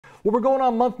Well, we're going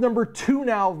on month number 2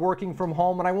 now of working from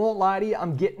home, and I won't lie to you,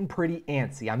 I'm getting pretty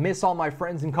antsy. I miss all my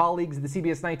friends and colleagues at the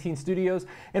CBS 19 studios,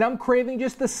 and I'm craving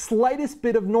just the slightest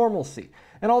bit of normalcy.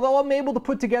 And although I'm able to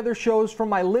put together shows from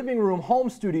my living room home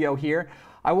studio here,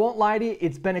 I won't lie to you,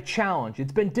 it's been a challenge.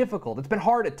 It's been difficult. It's been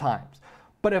hard at times.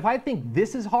 But if I think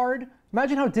this is hard,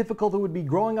 imagine how difficult it would be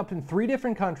growing up in 3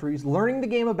 different countries, learning the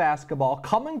game of basketball,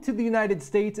 coming to the United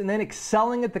States, and then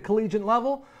excelling at the collegiate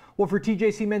level. Well, for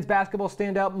TJC men's basketball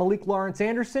standout Malik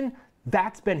Anderson,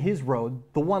 that's been his road,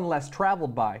 the one less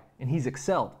traveled by, and he's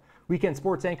excelled. Weekend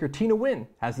sports anchor Tina Nguyen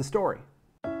has the story.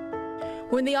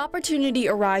 When the opportunity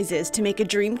arises to make a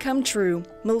dream come true,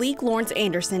 Malik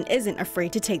Anderson isn't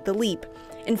afraid to take the leap.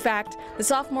 In fact, the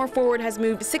sophomore forward has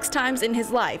moved 6 times in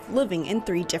his life, living in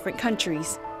 3 different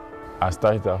countries. I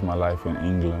started off my life in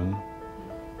England,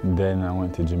 then I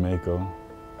went to Jamaica,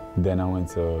 then I went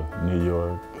to New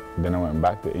York, then I went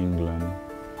back to England,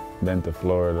 then to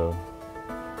Florida,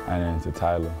 and then to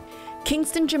Thailand.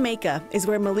 Kingston, Jamaica is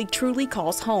where Malik truly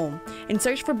calls home. In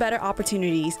search for better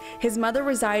opportunities, his mother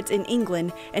resides in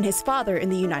England and his father in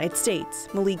the United States.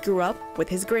 Malik grew up with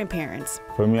his grandparents.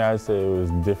 For me, I'd say it was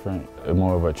different,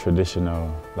 more of a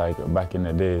traditional, like back in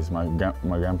the days, my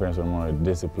grandparents were more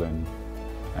disciplined,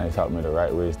 and they taught me the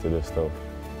right ways to do stuff.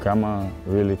 Grandma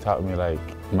really taught me like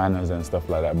manners and stuff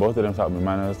like that. Both of them taught me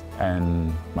manners,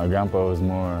 and my grandpa was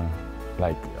more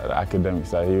like the academic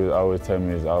side. He would always tell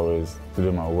me always to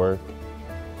do my work,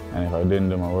 and if I didn't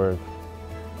do my work,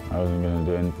 I wasn't going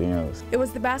to do anything else. It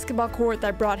was the basketball court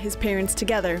that brought his parents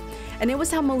together, and it was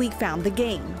how Malik found the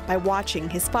game, by watching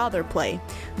his father play,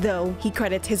 though he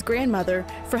credits his grandmother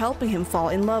for helping him fall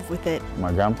in love with it.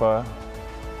 My grandpa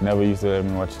never used to let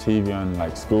me watch TV on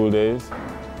like school days.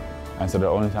 And so the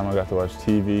only time I got to watch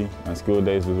TV on school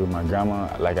days was with my grandma,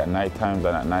 like at night times,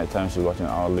 and at night time she was watching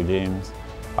all the games.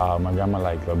 My grandma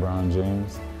liked LeBron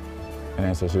James, and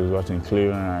then so she was watching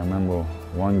Cleveland. I remember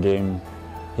one game,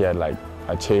 he had like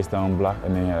a chase down block,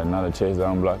 and then he had another chase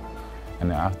down block.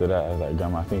 And then after that, I was like,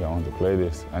 Grandma, I think I want to play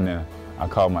this. And then I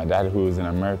called my dad, who was in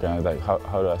America, and I was like,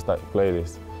 how do I start to play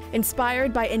this?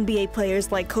 Inspired by NBA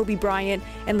players like Kobe Bryant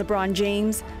and LeBron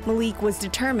James, Malik was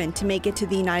determined to make it to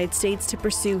the United States to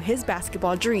pursue his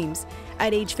basketball dreams.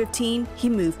 At age 15, he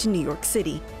moved to New York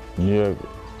City. New York,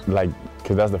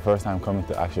 because that's the first time coming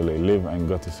to actually live and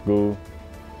go to school.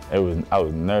 I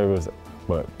was nervous,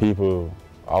 but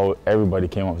everybody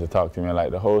came up to talk to me.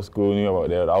 Like the whole school knew about it.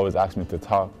 They would always ask me to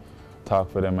talk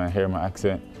for them and hear my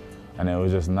accent, and it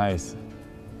was just nice.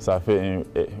 So I fit in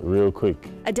it real quick.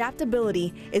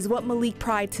 Adaptability is what Malik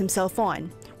prides himself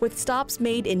on. With stops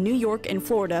made in New York and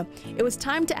Florida, it was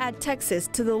time to add Texas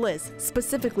to the list,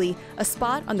 specifically a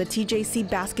spot on the TJC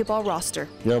basketball roster.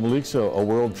 Yeah, Malik's a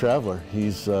world traveler.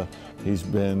 He's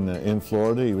been in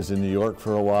Florida, he was in New York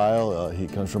for a while. He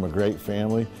comes from a great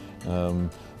family.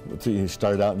 He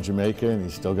started out in Jamaica, and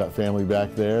he's still got family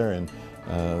back there.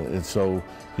 And so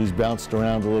he's bounced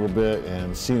around a little bit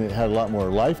and had a lot more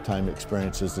lifetime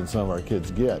experiences than some of our kids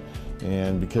get.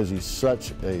 And because he's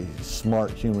such a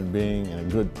smart human being and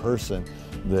a good person,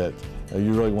 that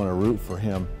you really want to root for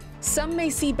him. Some may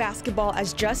see basketball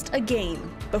as just a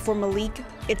game, but for Malik,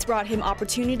 it's brought him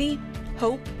opportunity,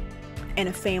 hope, and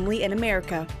a family in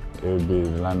America. It would be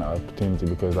the land of opportunity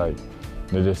because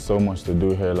there's just so much to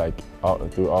do here,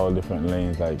 through all different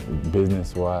lanes, like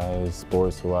business-wise,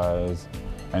 sports-wise,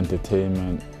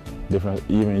 entertainment,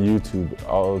 even YouTube,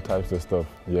 all types of stuff.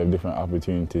 You have different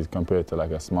opportunities compared to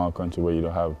like a small country where you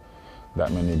don't have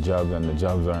that many jobs, and the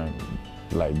jobs aren't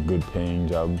like good paying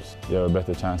jobs. You have a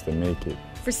better chance to make it.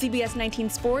 For CBS 19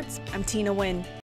 Sports, I'm Tina Nguyen.